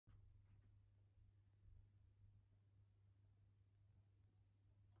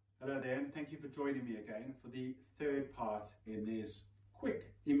Hello there, and thank you for joining me again for the third part in this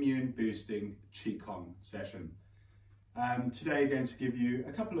quick immune boosting Qigong session. Today I'm going to give you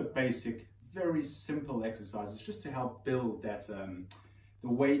a couple of basic, very simple exercises just to help build that the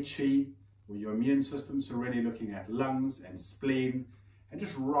Wei Qi, or your immune system. So really looking at lungs and spleen and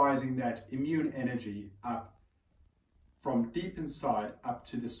just rising that immune energy up from deep inside up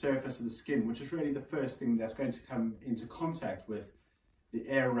to the surface of the skin, which is really the first thing that's going to come into contact with the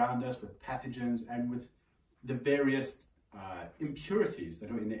air around us, with pathogens, and with the various impurities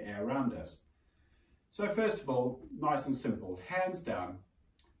that are in the air around us. So first of all, nice and simple, hands down,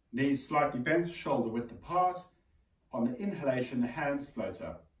 knees slightly bent, shoulder width apart. On the inhalation, the hands float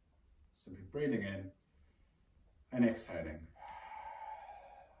up. Simply breathing in and exhaling.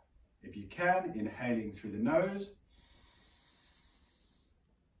 If you can, inhaling through the nose,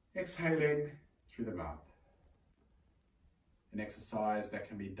 exhaling through the mouth. An exercise that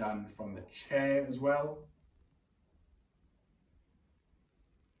can be done from the chair as well.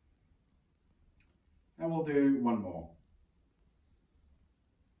 And we'll do one more.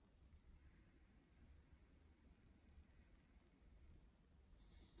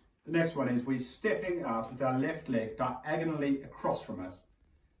 The next one is we're stepping out with our left leg diagonally across from us,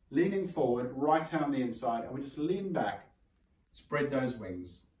 leaning forward, right hand on the inside, and we just lean back, spread those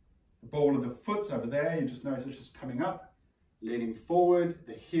wings. The ball of the foot over there, you just notice it's just coming up. Leaning forward,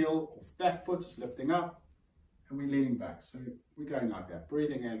 the heel of that foot is lifting up, and we're leaning back. So we're going like that,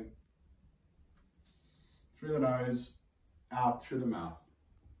 breathing in through the nose, out through the mouth.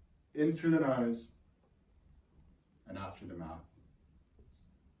 In through the nose, and out through the mouth.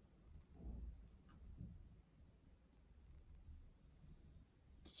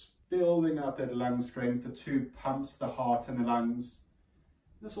 Just building up that lung strength, the two pumps, the heart and the lungs.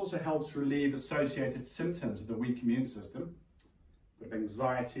 This also helps relieve associated symptoms of the weak immune system, with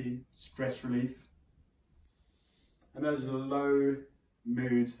anxiety, stress relief, and those low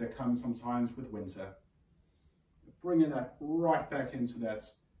moods that come sometimes with winter. Bringing that right back into that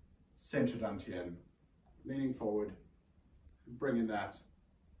center dantian, leaning forward, and bringing that.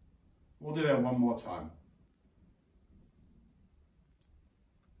 We'll do that one more time.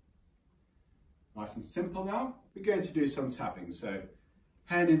 Nice and simple now. We're going to do some tapping. So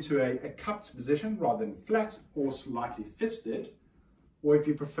hand into a cupped position rather than flat or slightly fisted, or if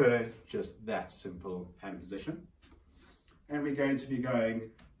you prefer, just that simple hand position. And we're going to be going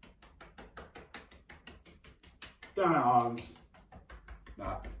down our arms,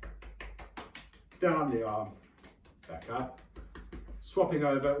 up, down the arm, back up, swapping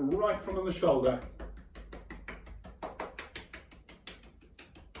over right from on the shoulder,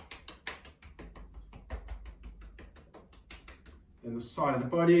 then the side of the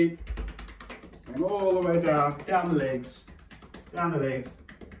body, going all the way down the legs,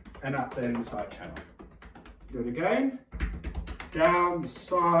 and up that inside channel. Do it again, down the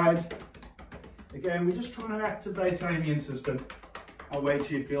side. Again, we're just trying to activate our immune system, our Wei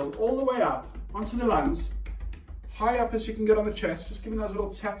Qi field, all the way up onto the lungs, high up as you can get on the chest, just giving those little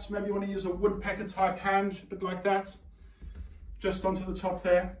taps. Maybe you want to use a woodpecker type hand, a bit like that, just onto the top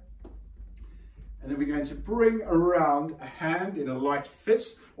there. And then we're going to bring around a hand in a light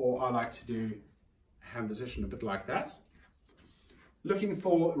fist, or I like to do a hand position a bit like that. Looking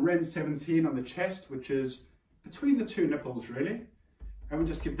for Ren 17 on the chest, which is between the two nipples really, and we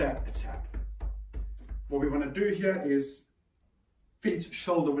just give that a tap. What we want to do here is feet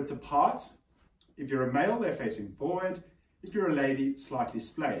shoulder width apart. If you're a male, they're facing forward. If you're a lady, slightly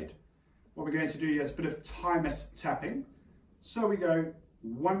splayed. What we're going to do here is a bit of thymus tapping. So we go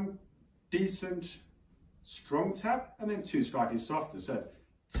one decent strong tap and then two slightly softer. So it's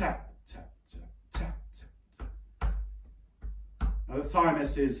tap, tap, tap, tap, tap, tap. Now the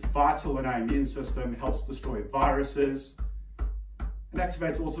thymus is vital in our immune system, helps destroy viruses, and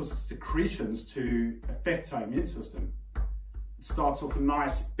activates all sorts of secretions to affect our immune system. It starts off a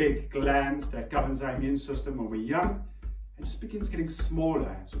nice big gland that governs our immune system when we're young, and just begins getting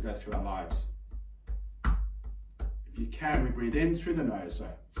smaller as we go through our lives. If you can, we breathe in through the nose, so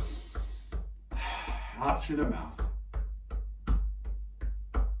out through the mouth.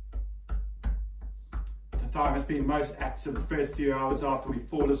 The thymus being most active the first few hours after we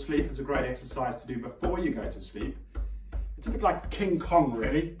fall asleep is a great exercise to do before you go to sleep. It's a bit like King Kong,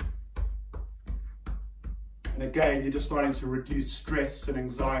 really. And again, you're just starting to reduce stress and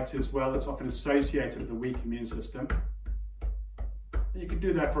anxiety as well. It's often associated with a weak immune system. And you can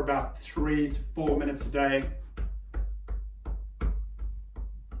do that for about 3 to 4 minutes a day.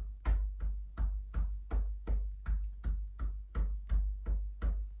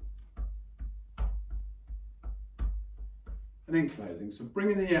 and then closing. So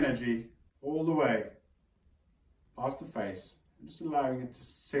bringing the energy all the way past the face, and just allowing it to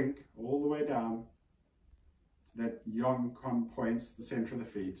sink all the way down to that Yongkon points, the center of the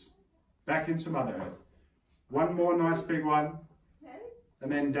feet, back into Mother Earth. One more nice big one,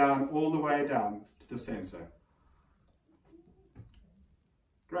 and then down all the way down to the center.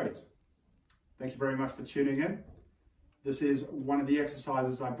 Great. Thank you very much for tuning in. This is one of the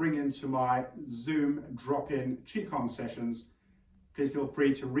exercises I bring into my Zoom drop-in Qigong sessions. Please feel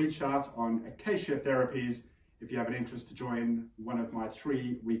free to reach out on Acacia Therapies if you have an interest to join one of my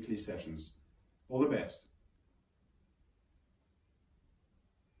 3 weekly sessions. All the best.